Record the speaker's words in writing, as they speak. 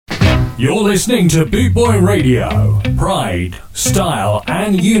You're listening to Boot Boy Radio. Pride, style,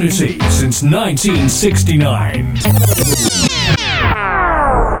 and unity since 1969.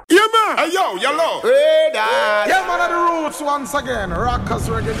 Yeah, man. Hey, yo, yellow. Hey, Dad. Yeah, man, of the roots once again. Rockers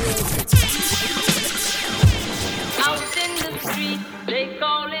reggae music. Out in the street, they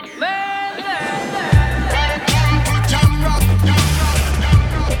call it murder.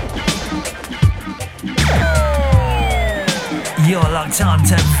 You're locked on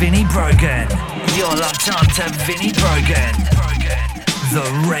to Vinnie Brogan. You're locked on to Vinnie Brogan. The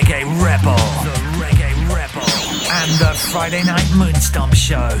Reggae Rebel. The Reggae Rebel. And the Friday Night Moonstomp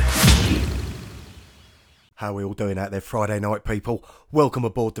Show. How are we all doing out there, Friday night people? Welcome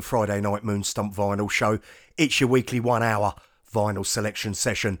aboard the Friday Night Moonstomp Vinyl Show. It's your weekly 1 hour vinyl selection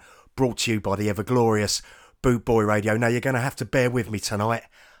session brought to you by the ever-glorious Boot Boy Radio. Now, you're going to have to bear with me tonight.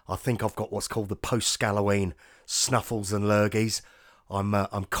 I think I've got what's called the post-Halloween snuffles and lurgies.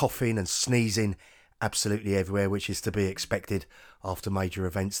 I'm coughing and sneezing absolutely everywhere, which is to be expected after major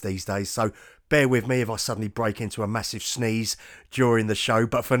events these days. So bear with me if I suddenly break into a massive sneeze during the show.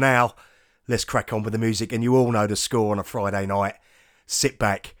 But for now, let's crack on with the music. And you all know the score on a Friday night. Sit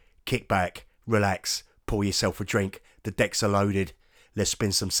back, kick back, relax, pour yourself a drink. The decks are loaded. Let's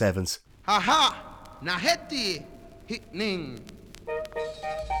spin some sevens. Haha, Naheti, Hickning.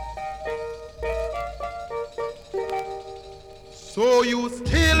 So you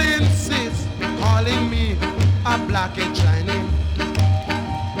still insist calling me a black and shiny.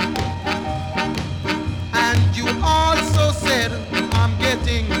 And you also said I'm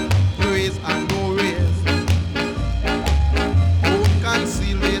getting praise and no raise. Don't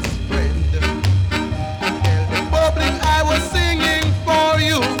conceal this, friend. Tell the public I was singing for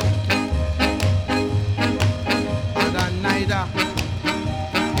you. And I neither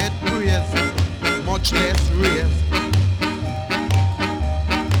get praise, much less raise.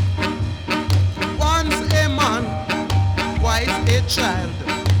 A child,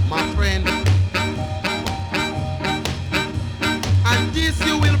 my friend, and this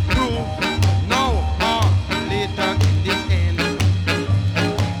you will prove now or later in the end.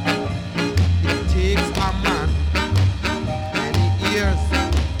 It takes a man many years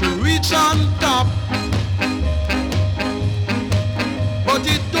to reach on top, but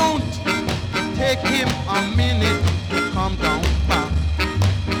it don't take him a minute to come down back.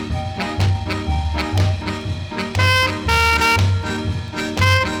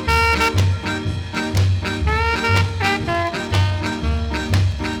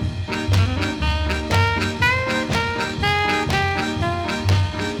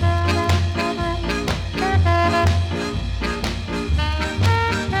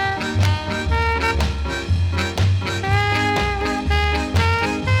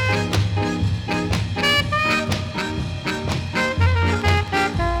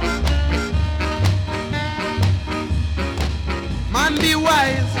 Be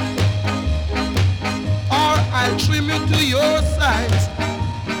wise, or I'll trim you to your size.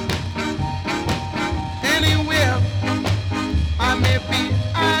 Anywhere I may be,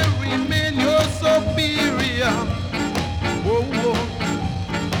 I remain your superior. Whoa, whoa.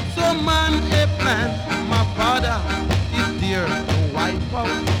 So man, a plan, my father is there to wipe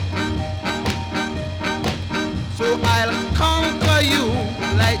out. So I'll conquer you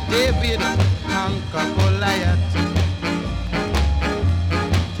like David conquered Goliath.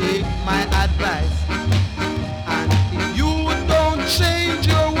 My advice, and if you don't change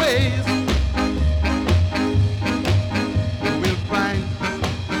your ways, you will find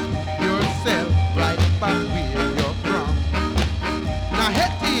yourself right back where you're from. Now,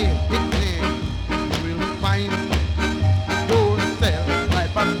 Hetty, you will find yourself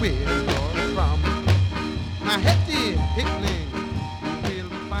right back where you're from. Now, Hetty, you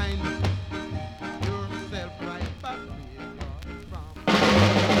will find yourself right back where you're from.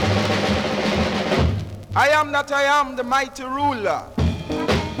 I am that I am, the mighty ruler.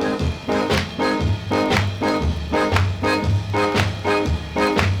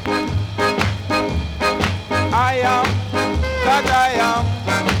 I am that I am,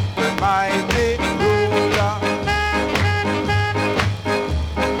 the mighty ruler.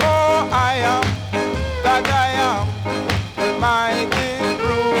 Oh, I am that I am, the mighty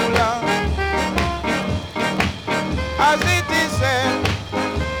ruler. As it is said,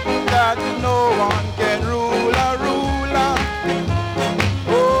 that no one can rule a ruler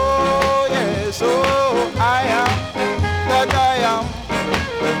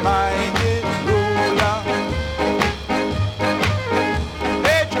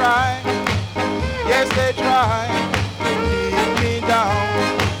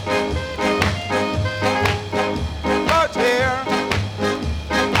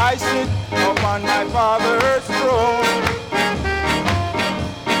I sit upon my Father's throne.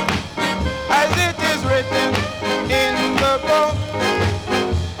 As it is written in the book,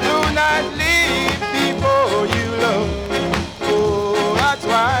 do not leave people you love. Oh, that's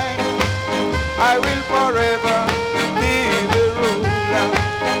why I will forever be the ruler.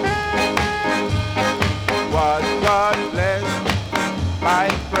 What God bless, my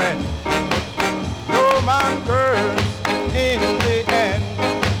friend, no man curse in the end.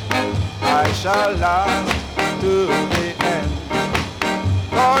 I shall last to the end,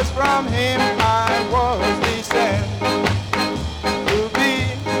 'cause from him I was descended to be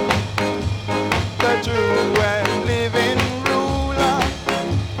the true and living ruler.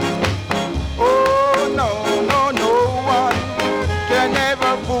 Oh no, no, no one can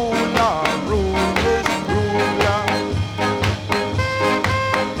ever fool or rule this ruler.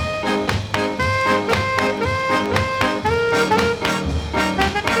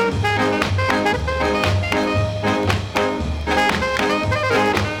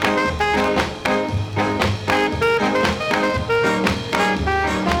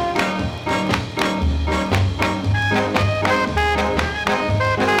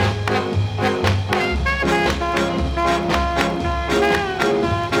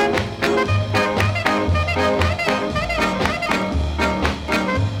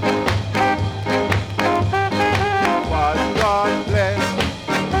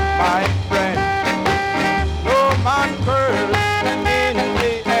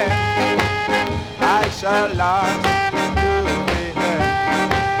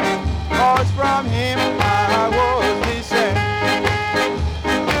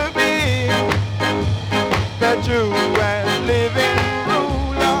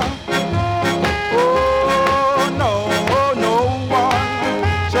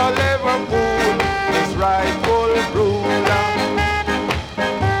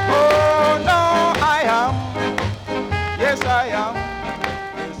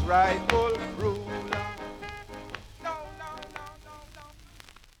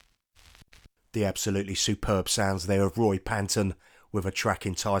 The absolutely superb sounds there of Roy Panton with a track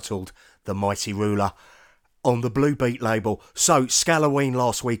entitled The Mighty Ruler on the Blue Beat label. So, Scalloween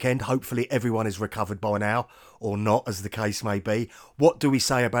last weekend, hopefully everyone is recovered by now, or not, as the case may be. What do we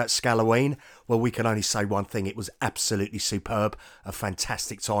say about Scalloween? Well, we can only say one thing: it was absolutely superb. A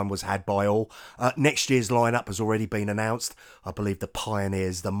fantastic time was had by all. Next year's lineup has already been announced. I believe the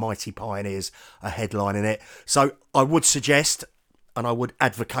Pioneers, the Mighty Pioneers, are headlining it. So I would suggest, and I would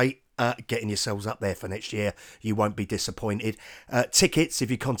advocate, getting yourselves up there for next year. You won't be disappointed. Tickets,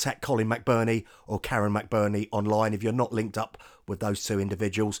 if you contact Colin McBurney or Karen McBurney online, if you're not linked up with those two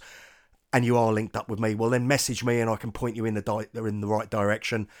individuals and you are linked up with me, well then message me and I can point you in the right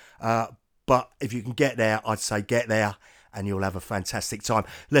direction. But if you can get there, I'd say get there and you'll have a fantastic time.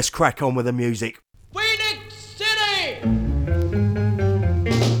 Let's crack on with the music. Phoenix City!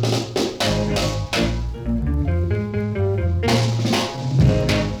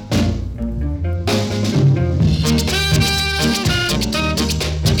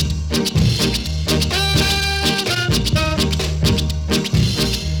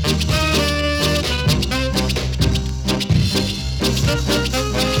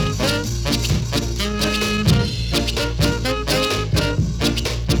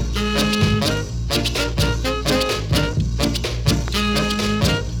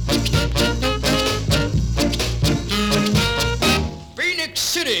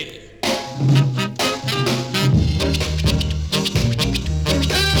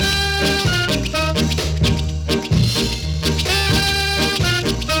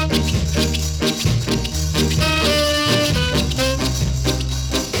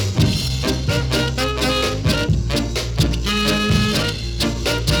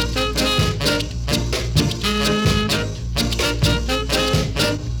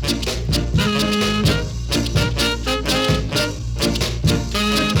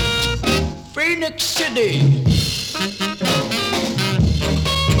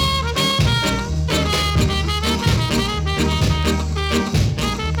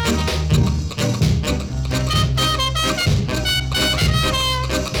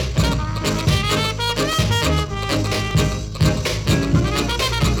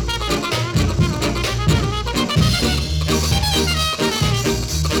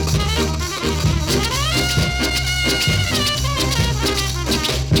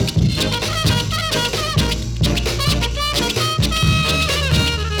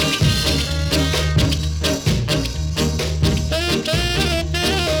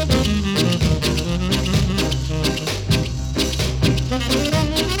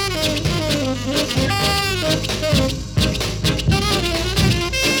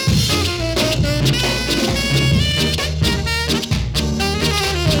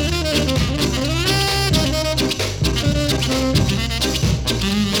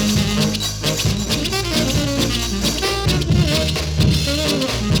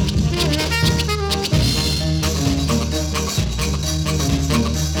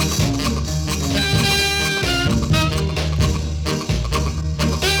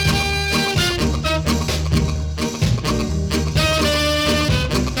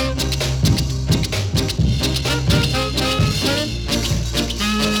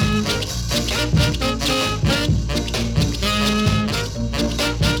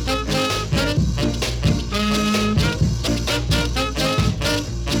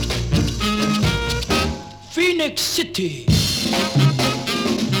 Phoenix City.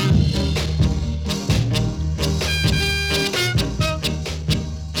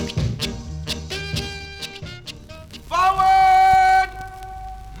 Forward!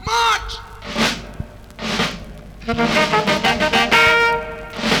 March!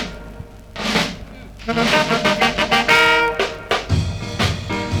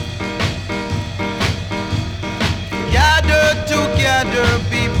 Gather together,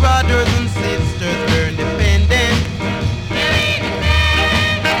 be brothers and sisters, we're independent.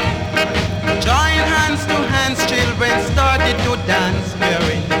 Join hands to hands, children started to dance,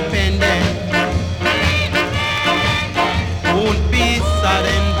 we're independent. Won't be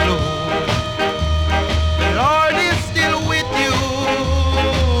sudden blow. The Lord is still with you,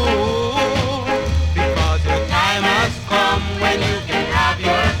 because your time has come when you can have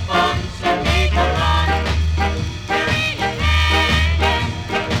your fun, so make a run.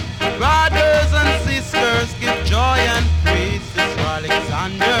 Brothers and sisters, give joy and praise to Sir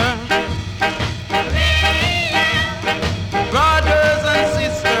Alexander. Brothers and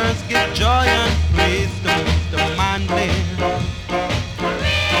sisters, give joy and praise to Mr. Manley.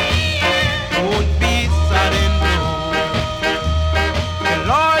 Won't be sudden blow. The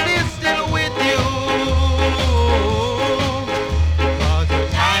Lord is still with you, because your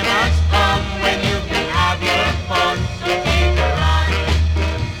time has come when you can have your fun, so take a run.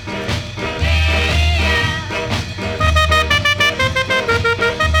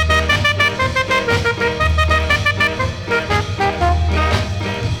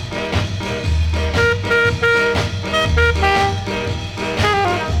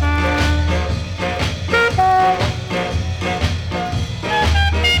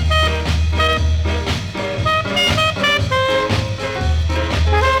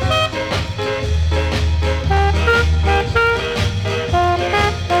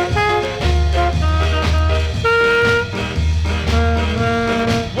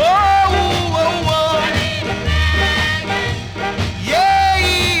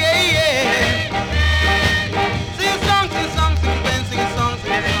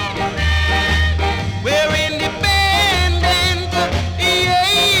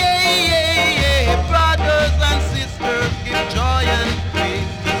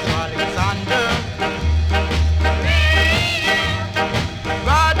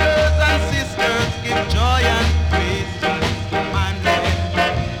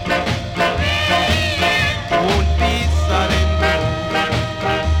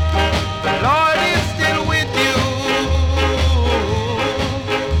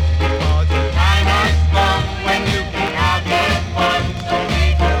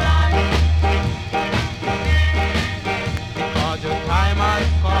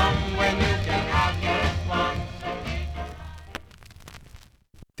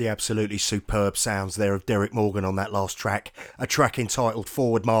 The absolutely superb sounds there of Derek Morgan on that last track, a track entitled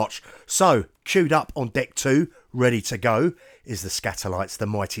Forward March. So, queued up on deck 2, ready to go, is the Scatterlights, the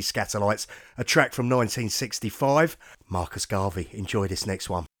mighty Scatterlights, a track from 1965. Marcus Garvey, enjoy this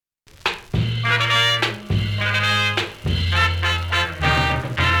next one.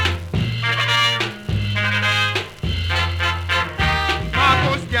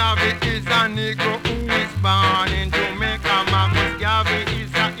 Marcus Garvey is a Negro who is born in Jamaica. Marcus Garvey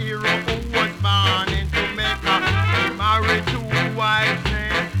is a hero who was born in Jamaica. He married two wives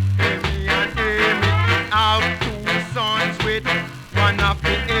named Amy and Amy. Have two sons with one of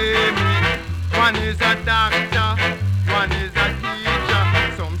the Amy. One is a doctor, one is a teacher.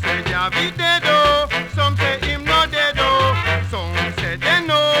 Some say Garvey dead, oh, some say him not dead, oh. Some say they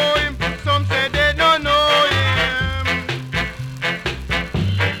know him, some say they don't know him.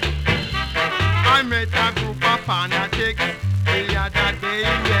 I met a group of fanatics the other day,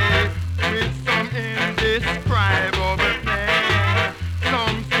 yeah, with some indescribable play.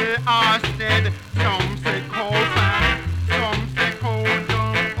 Some say Arsted, some say Copan, some say cold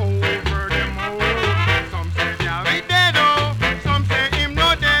down over them all. Some say Garvey dead, oh, some say him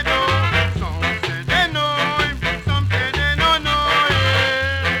no dead, oh.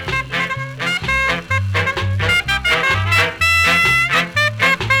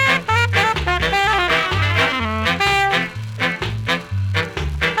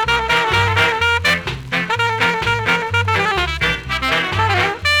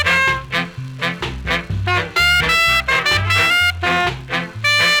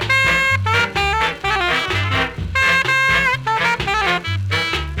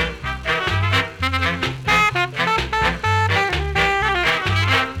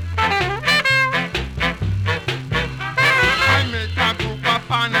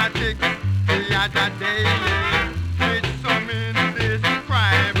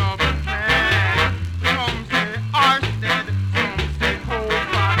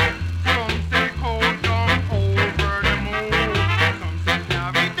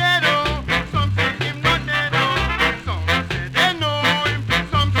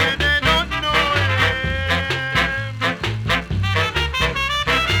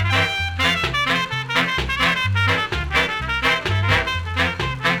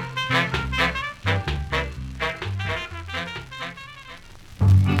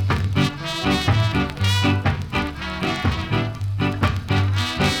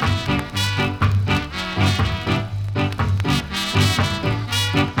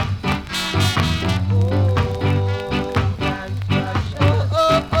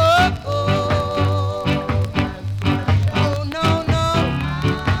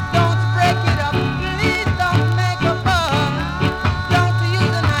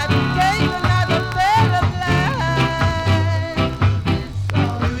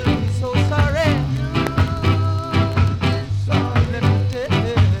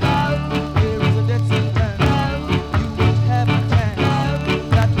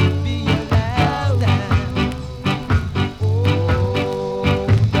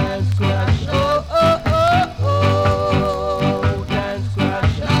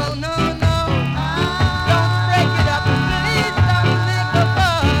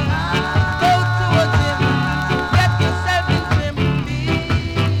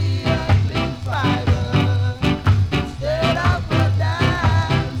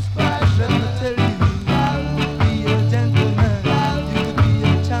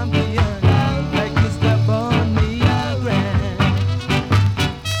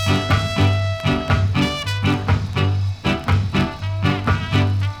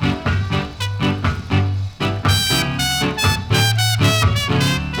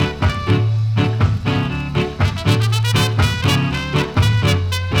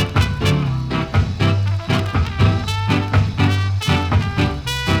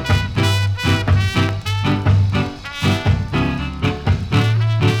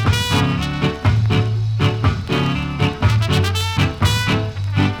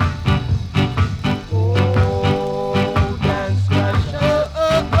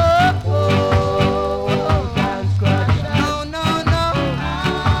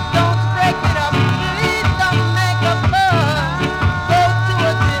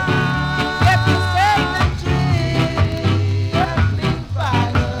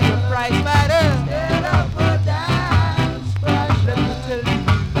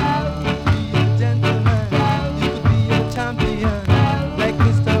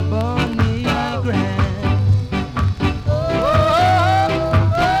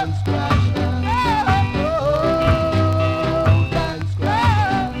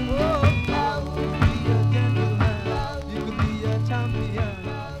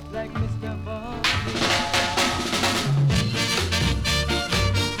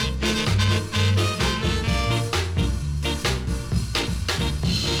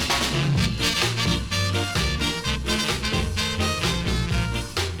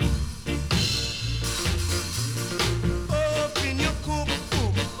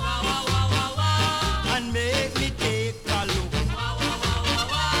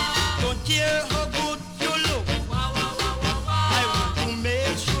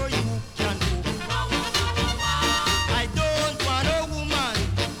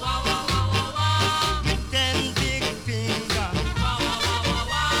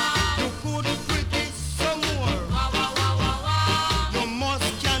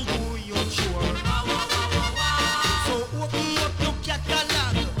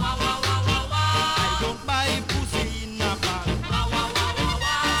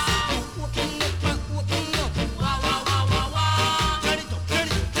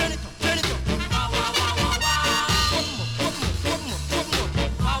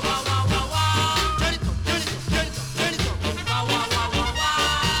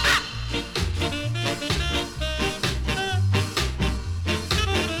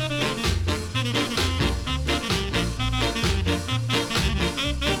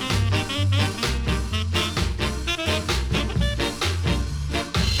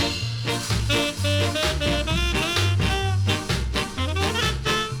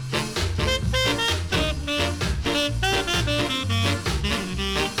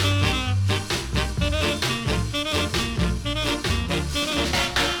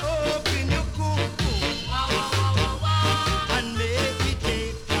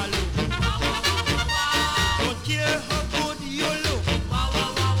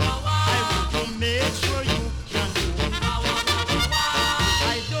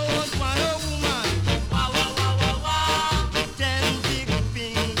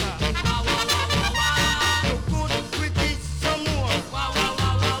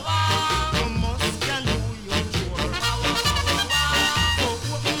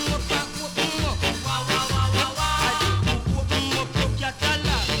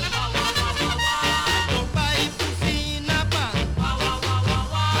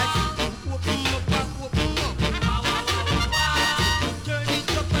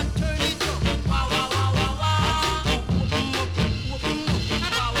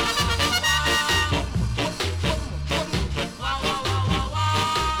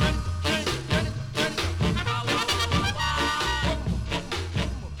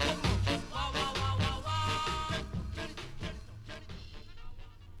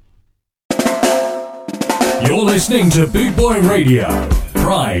 You're listening to Boot Boy Radio.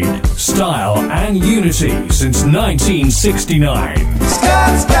 Pride, style, and unity since 1969.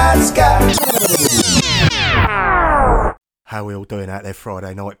 How are we all doing out there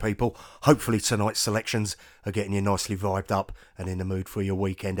Friday night, people? Hopefully tonight's selections are getting you nicely vibed up and in the mood for your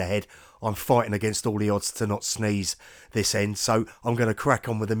weekend ahead. I'm fighting against all the odds to not sneeze this end, so I'm going to crack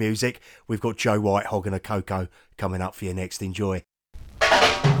on with the music. We've got Joe White, Hog and a Cocoa coming up for you next. Enjoy.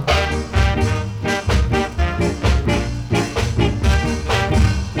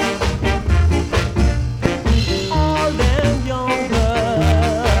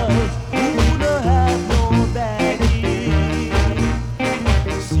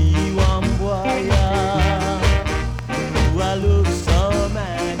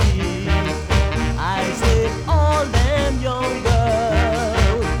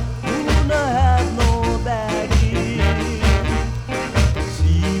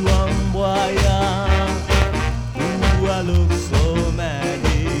 See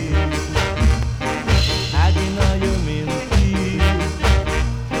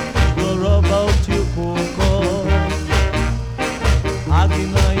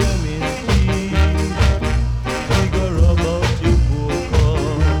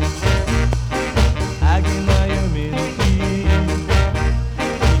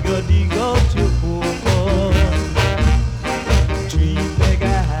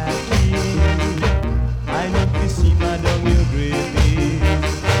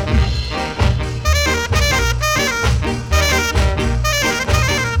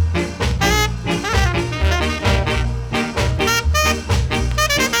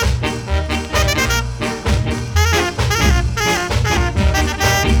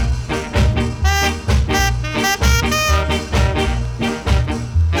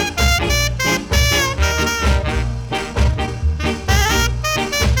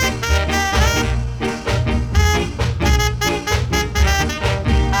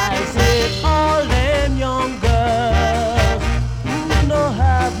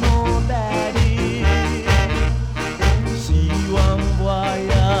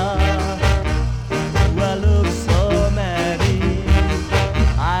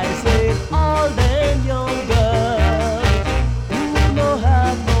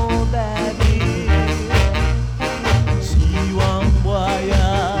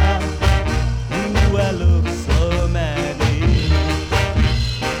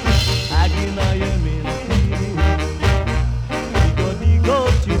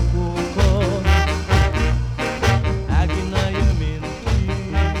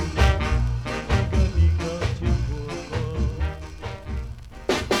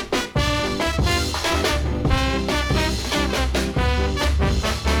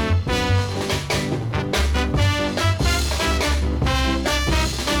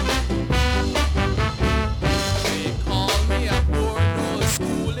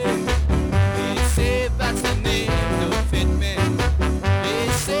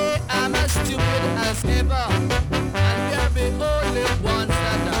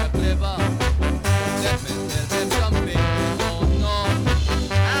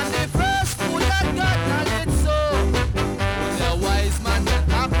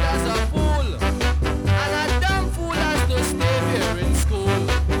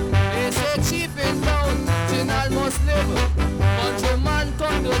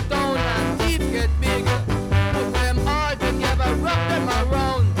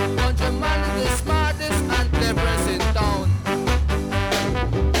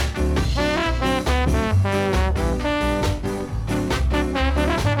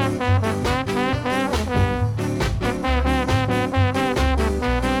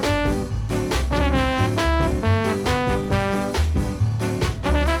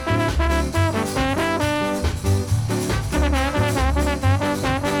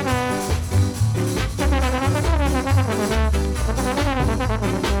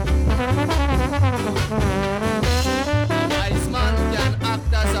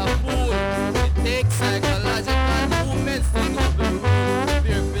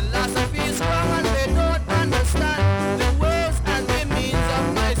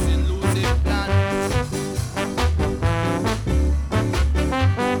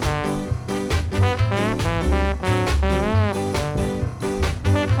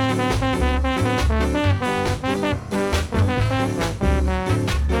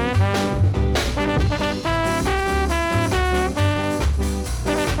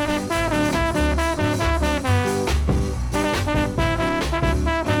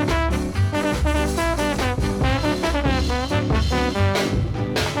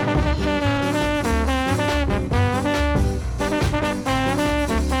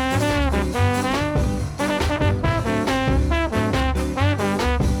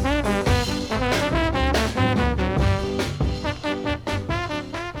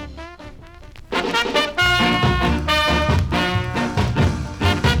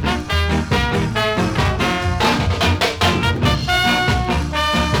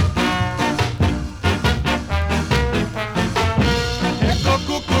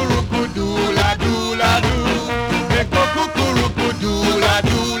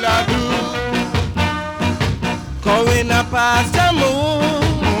past the moon.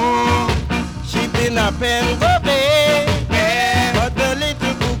 She been up and go bay. But the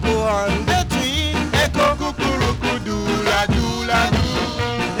little cuckoo on the tree, echo cuckoo doo la doo la doo.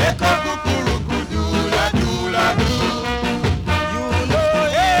 Echo cuckoo doo la doo la doo. You know,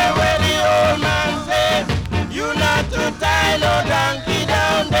 yeah, where the old man said, you not to tie no donkey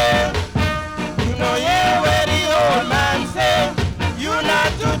down there. You know, yeah, where the old man said, you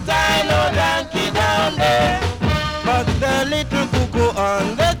not to tie no donkey down there. But the little cuckoo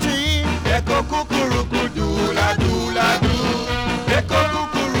on the tree, echo cuckoo doo la doo la doo. Echo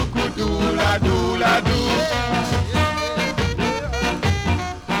cuckoo doo la doo la doo.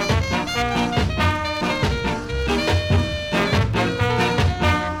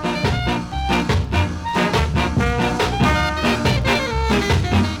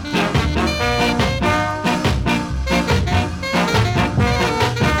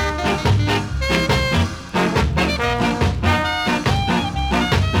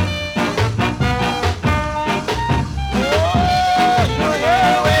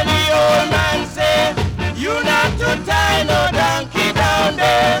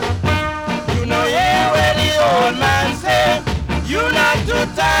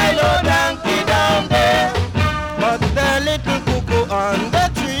 Tie no donkey down there, but the little cuckoo on the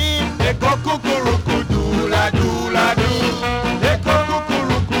tree, echo cuckoo doo la doo la doo, echo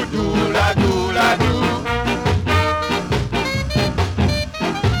cuckoo doo la doo la doo.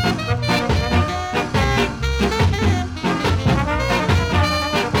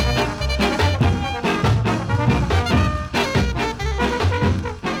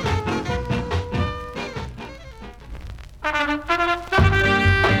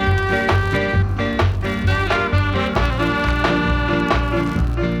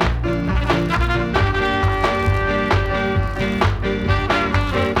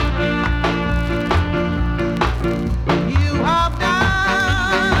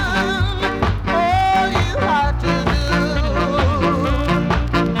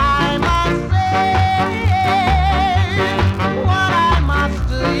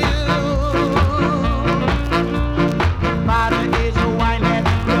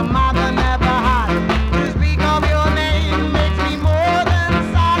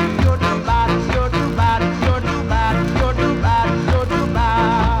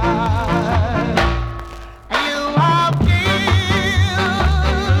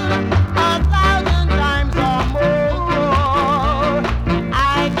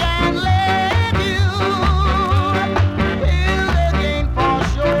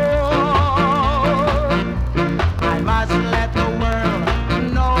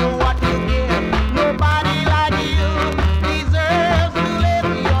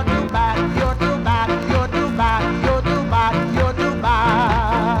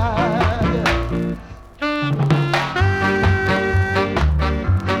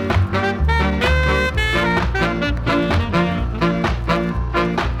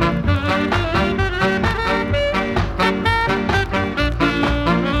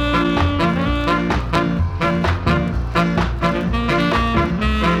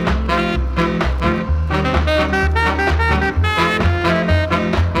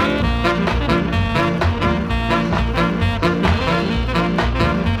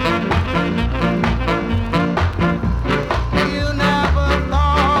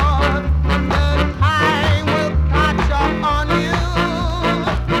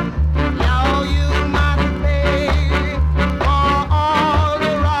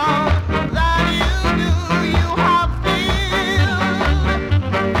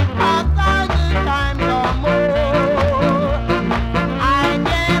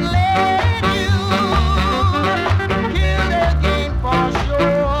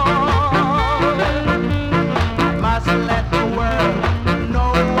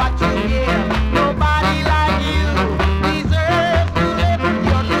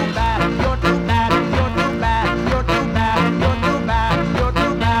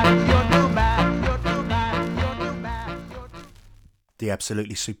 The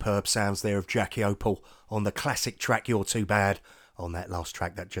absolutely superb sounds there of Jackie Opal on the classic track You're Too Bad, on that last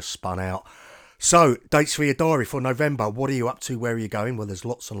track that just spun out. So, dates for your diary for November. What are you up to? Where are you going? Well, there's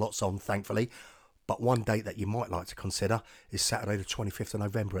lots and lots on, thankfully. But one date that you might like to consider is Saturday the 25th of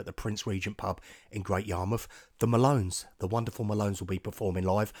November at the Prince Regent Pub in Great Yarmouth. The Malones, the wonderful Malones, will be performing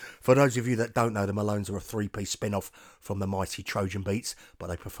live. For those of you that don't know, the Malones are a three-piece spin-off from the mighty Trojan Beats, but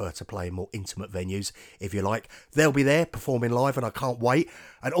they prefer to play in more intimate venues, if you like. They'll be there performing live, and I can't wait.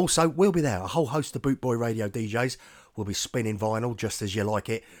 And also, we'll be there. A whole host of Bootboy Radio DJs will be spinning vinyl just as you like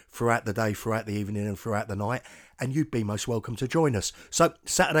it throughout the day, throughout the evening and throughout the night. and you'd be most welcome to join us. So,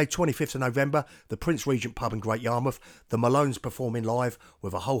 Saturday 25th of November, the Prince Regent Pub in Great Yarmouth, the Malones performing live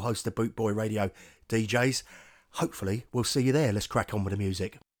with a whole host of Bootboy Radio DJs. Hopefully, we'll see you there. Let's crack on with the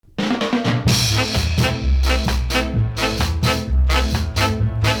music.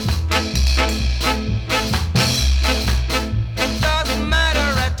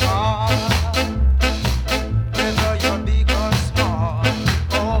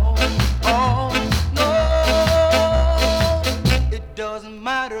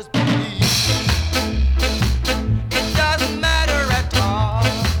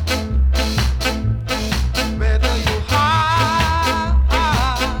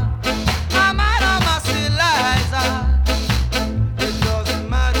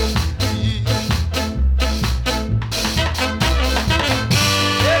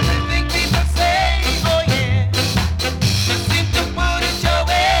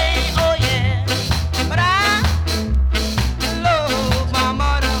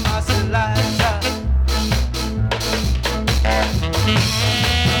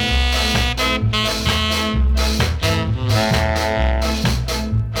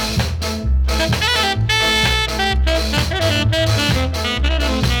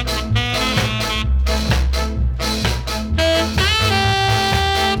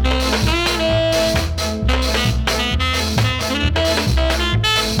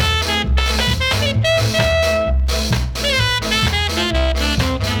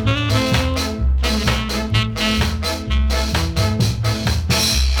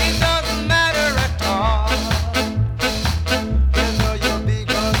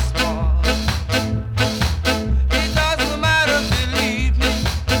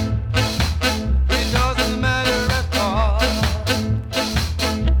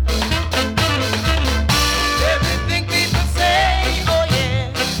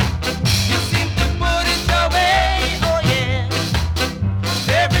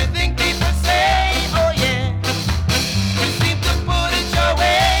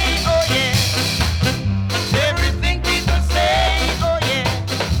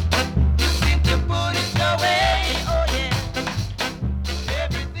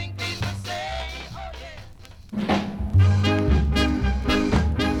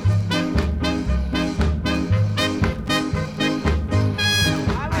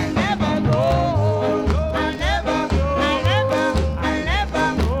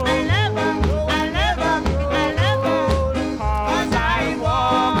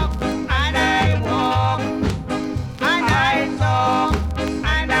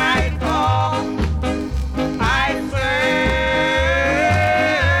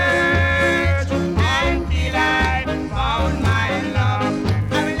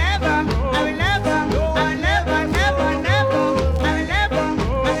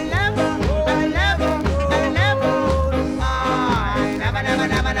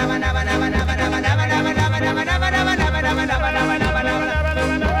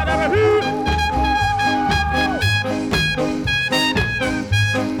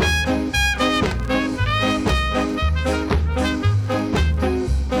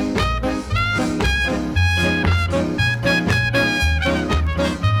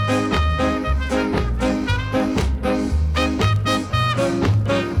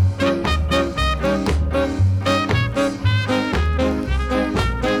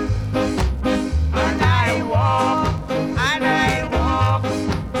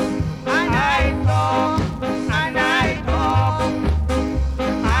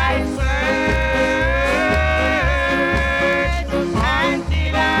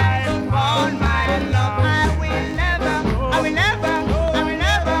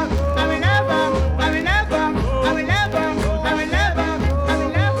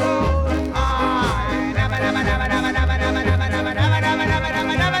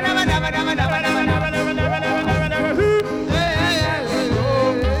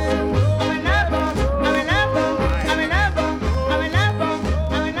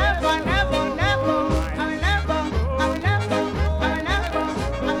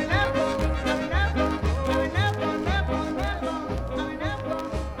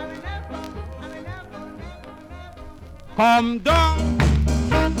 Come down,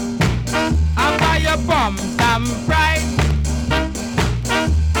 I buy your bums and pride,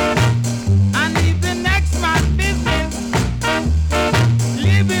 and leave the next man's business,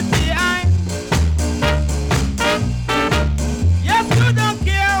 leave it behind. Yes, you don't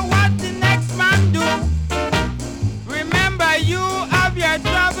care what the next man do. Remember, you have your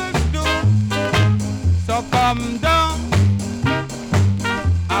troubles too. So come down,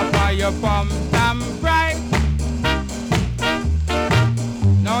 I buy your bums and pride.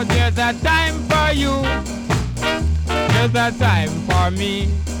 Now there's a time for you there's a time for me.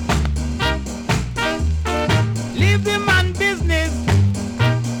 Leave the man business,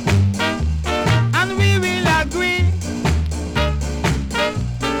 and we will agree.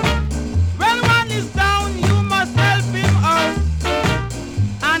 When one is down, you must help him out.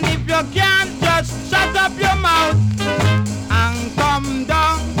 And if you can't, just shut up your mouth and come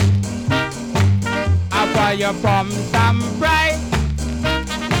down. After you pump some pride.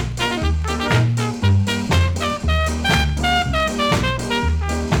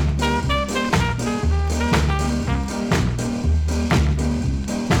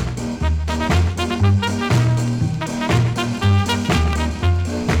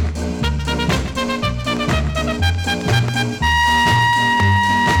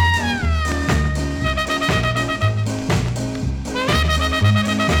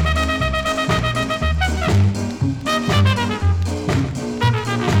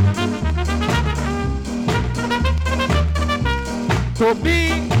 To be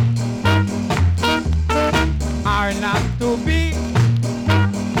or not to be,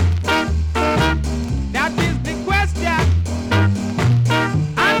 that is the question,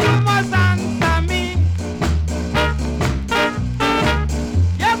 and you must answer me.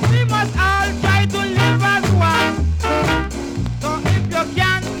 Yes, we must all try to live as one. So if you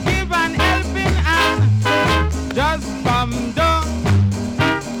can give an helping hand, just come down.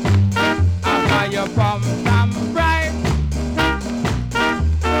 After you pump some pride.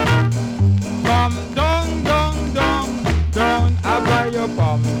 Come down, down, down, down, after you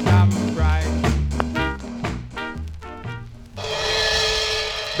pump some pride.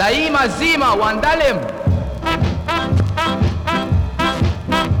 Daima Zima Wandalim.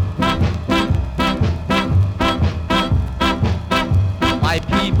 My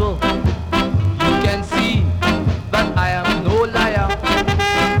people, you can see that I am no liar.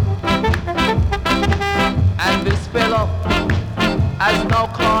 And this fellow has now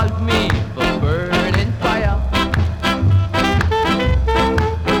called me for burning fire.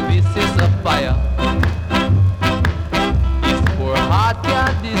 This is a fire his poor heart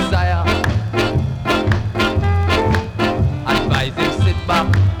can't desire. Advise him sit back,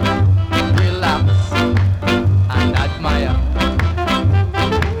 relax, and admire.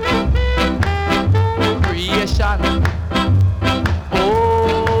 Creation,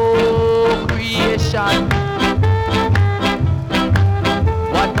 oh creation.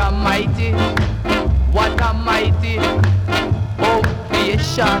 What a mighty, oh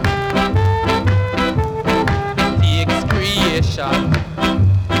creation. Takes creation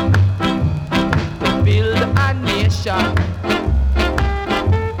to build a nation.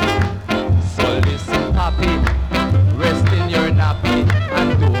 So listen, Papi, rest in your nappy and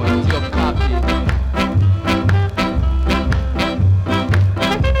don't you copy.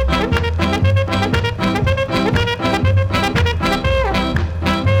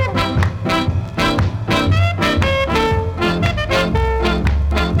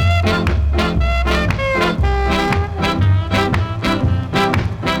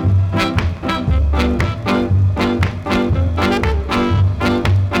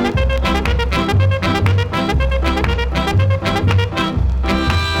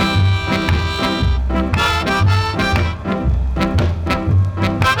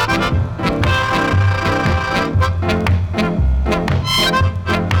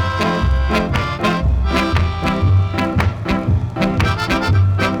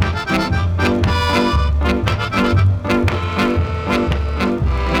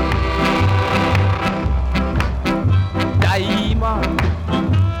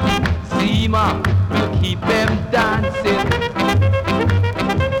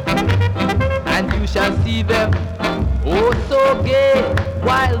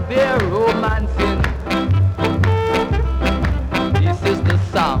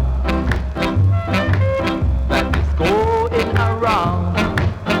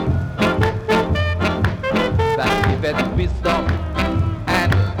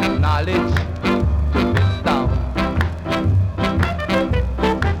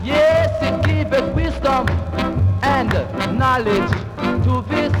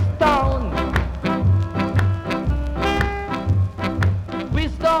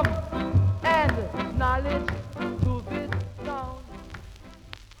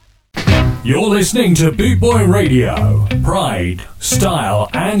 You're listening to Boot Boy Radio. Pride, style,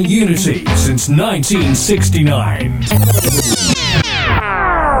 and unity since 1969.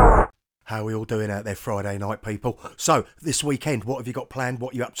 How are we all doing out there Friday night, people? So, this weekend, what have you got planned?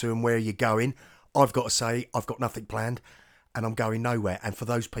 What are you up to and where are you going? I've got to say, I've got nothing planned and I'm going nowhere. And for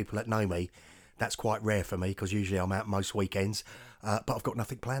those people that know me, that's quite rare for me because usually I'm out most weekends. But I've got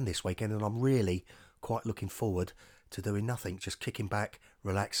nothing planned this weekend and I'm really quite looking forward to doing nothing, just kicking back,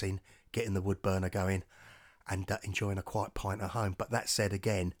 relaxing, getting the wood burner going, and enjoying a quiet pint at home. But that said,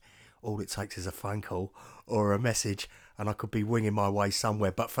 again, all it takes is a phone call or a message, and I could be winging my way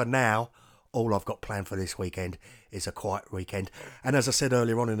somewhere. But for now, all I've got planned for this weekend is a quiet weekend. And as I said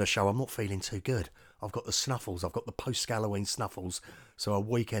earlier on in the show, I'm not feeling too good. I've got the snuffles. I've got the post-Halloween snuffles. So a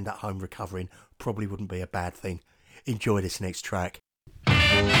weekend at home recovering probably wouldn't be a bad thing. Enjoy this next track.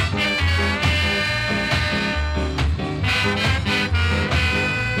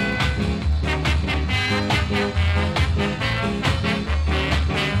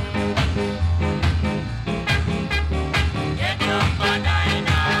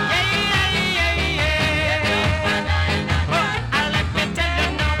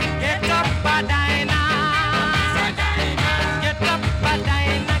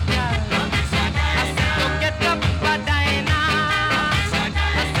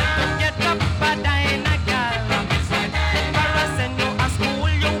 Get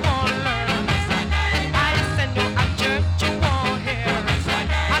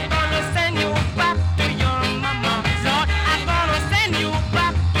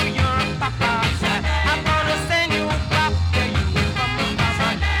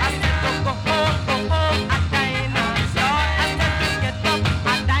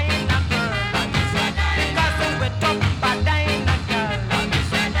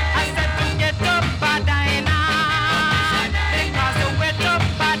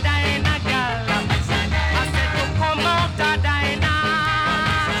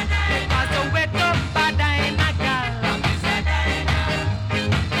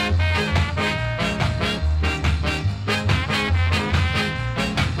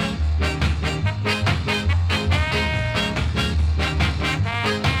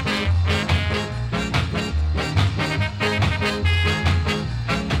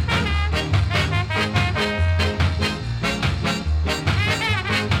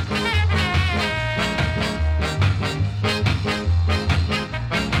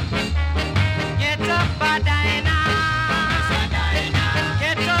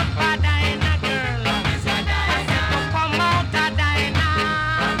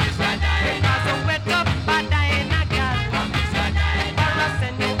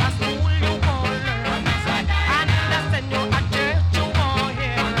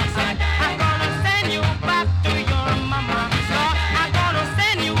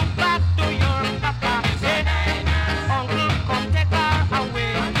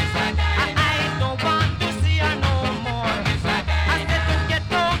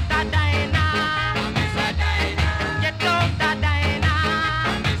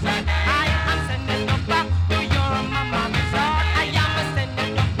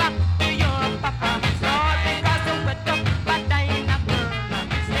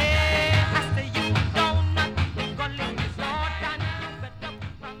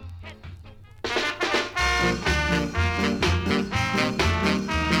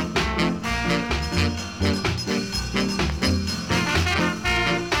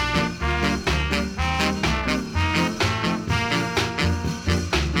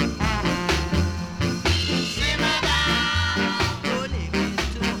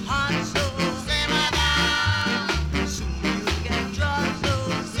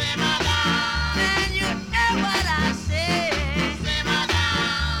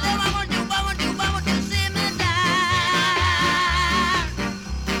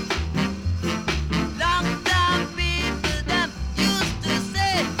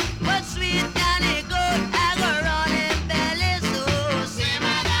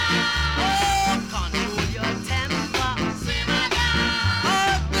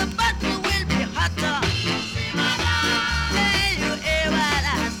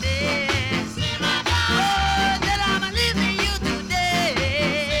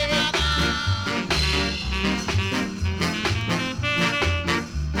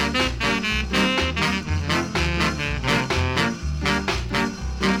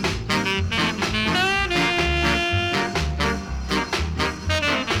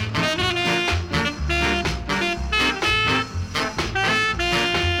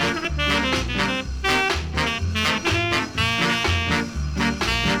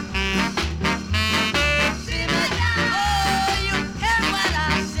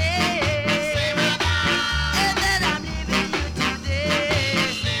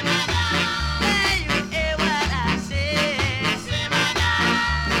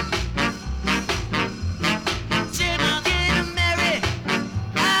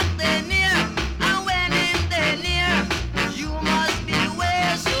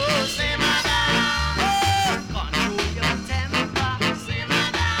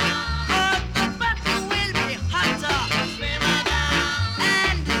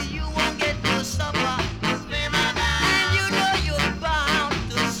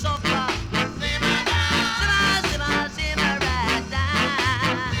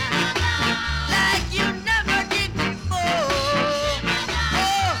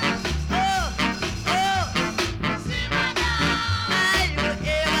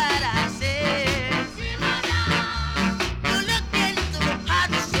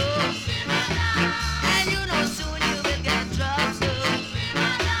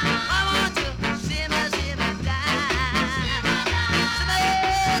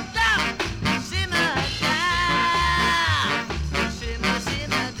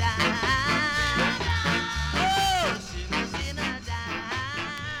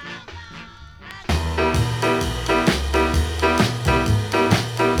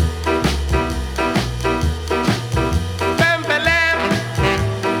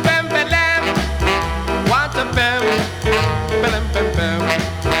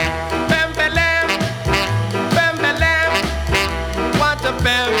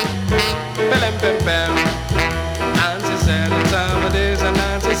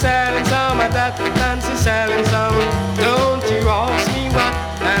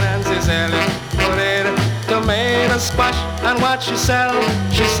she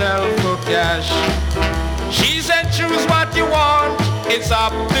sell for cash. She said choose what you want, it's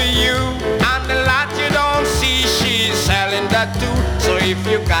up to you. And the lot you don't see, she's selling that too. So if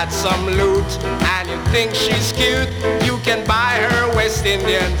you got some loot and you think she's cute, you can buy her West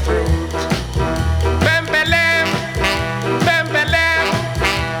Indian fruit. Bembelem, bembelem,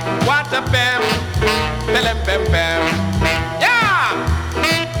 what a bem, belem bem bem. Yeah!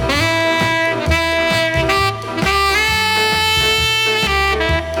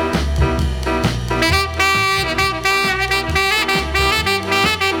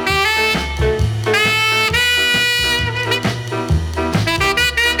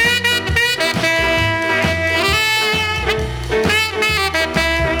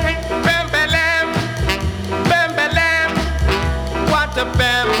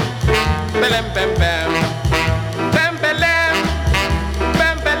 Bam, bam, bam, bam, bam,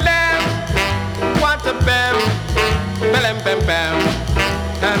 bam, bam, what a bam, bam, bam, bam.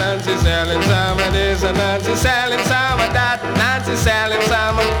 Nancy selling some of this and Nancy selling some of that. Nancy selling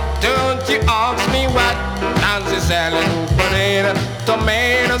some of, don't you ask me what? Nancy selling potato,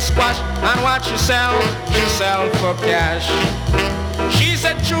 tomato, squash, and what she sell for cash. She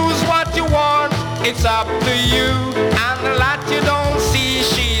said choose what you want, it's up to you. And a lot you don't see,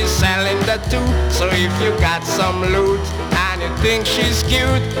 she's selling that too. So if you got some loot and you think she's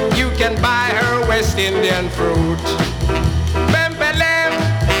cute, you can buy her West Indian fruit. Bam, bam,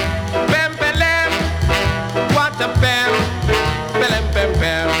 bam, bam, what a bam, bam, bam,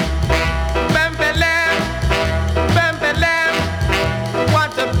 bam. Bam, bam, bam, bam,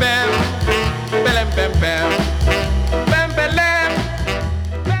 what a bam, bam, bam, bam.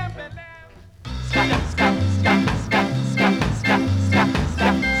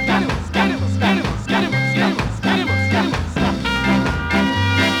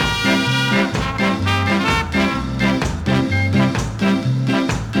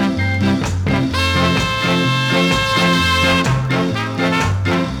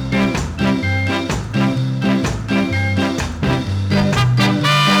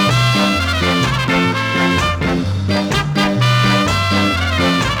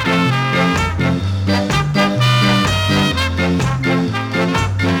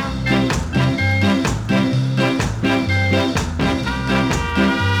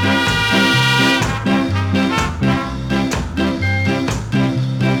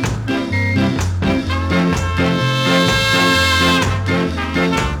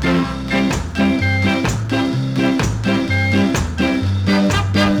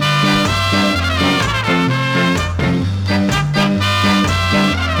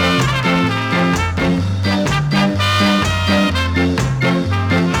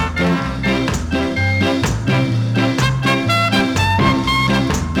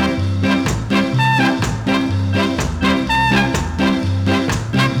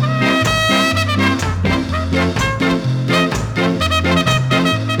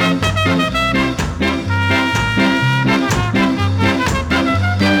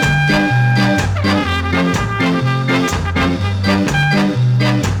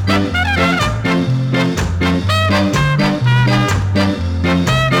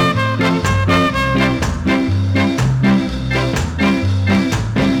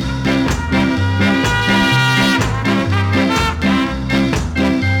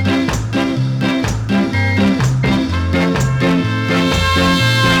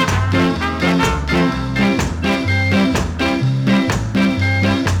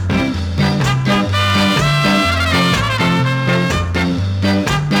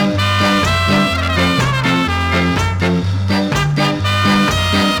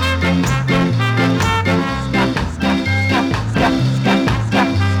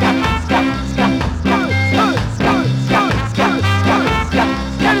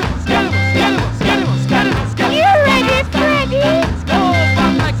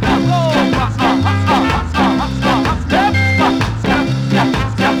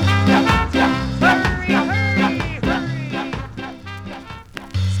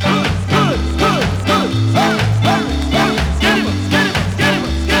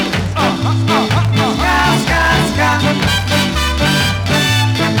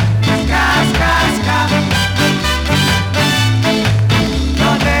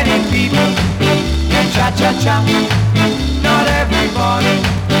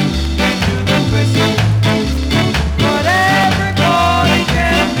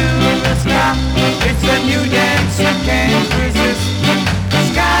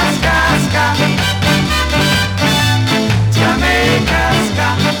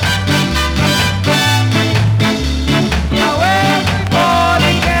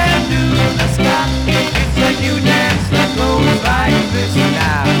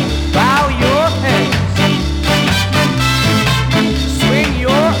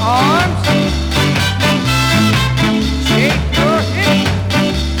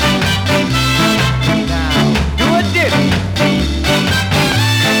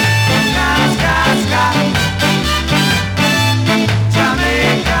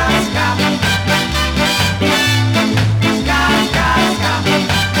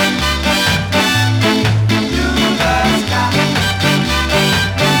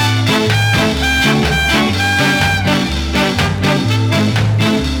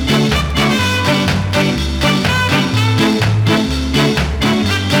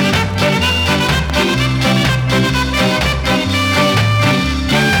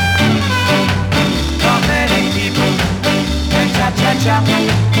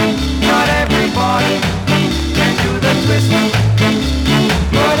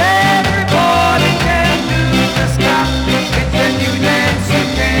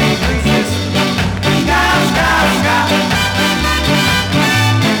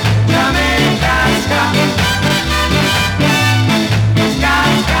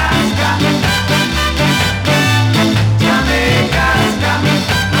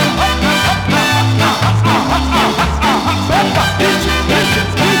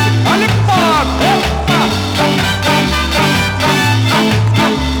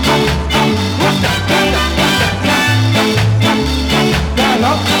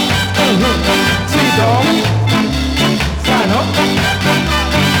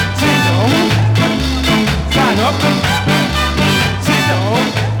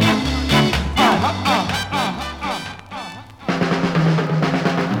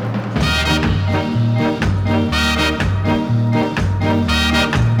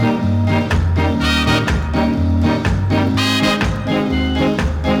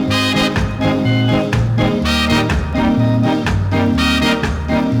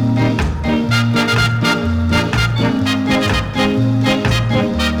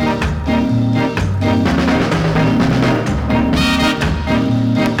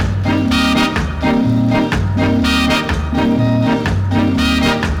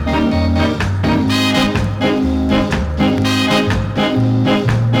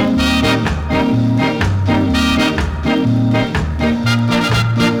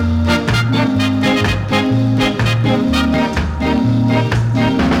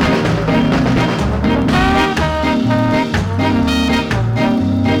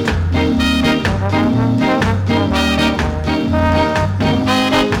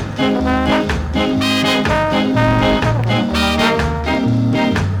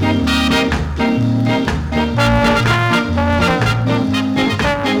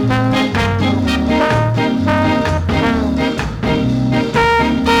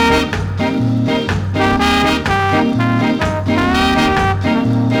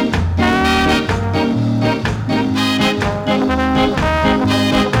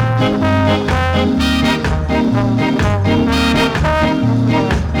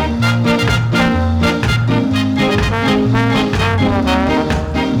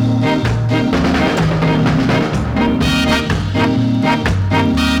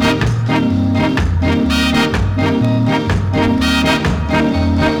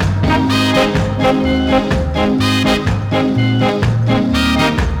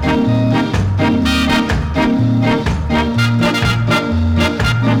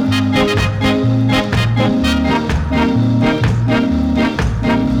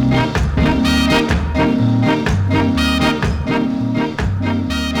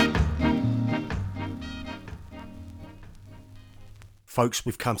 Folks,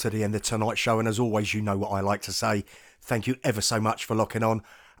 we've come to the end of tonight's show, and as always, you know what I like to say. Thank you ever so much for locking on,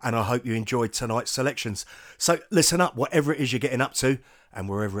 and I hope you enjoyed tonight's selections. So listen up, whatever it is you're getting up to, and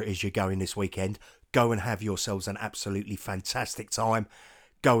wherever it is you're going this weekend, go and have yourselves an absolutely fantastic time.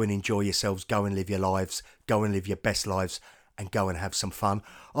 Go and enjoy yourselves, go and live your lives, go and live your best lives, and go and have some fun.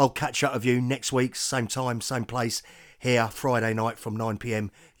 I'll catch up with you next week, same time, same place, here, Friday night from 9 p.m.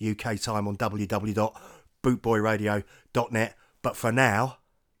 UK time on www.bootboyradio.net. But for now,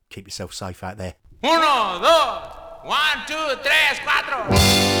 keep yourself safe out there. 1, 2, 1, 2, 3,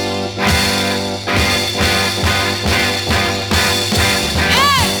 4.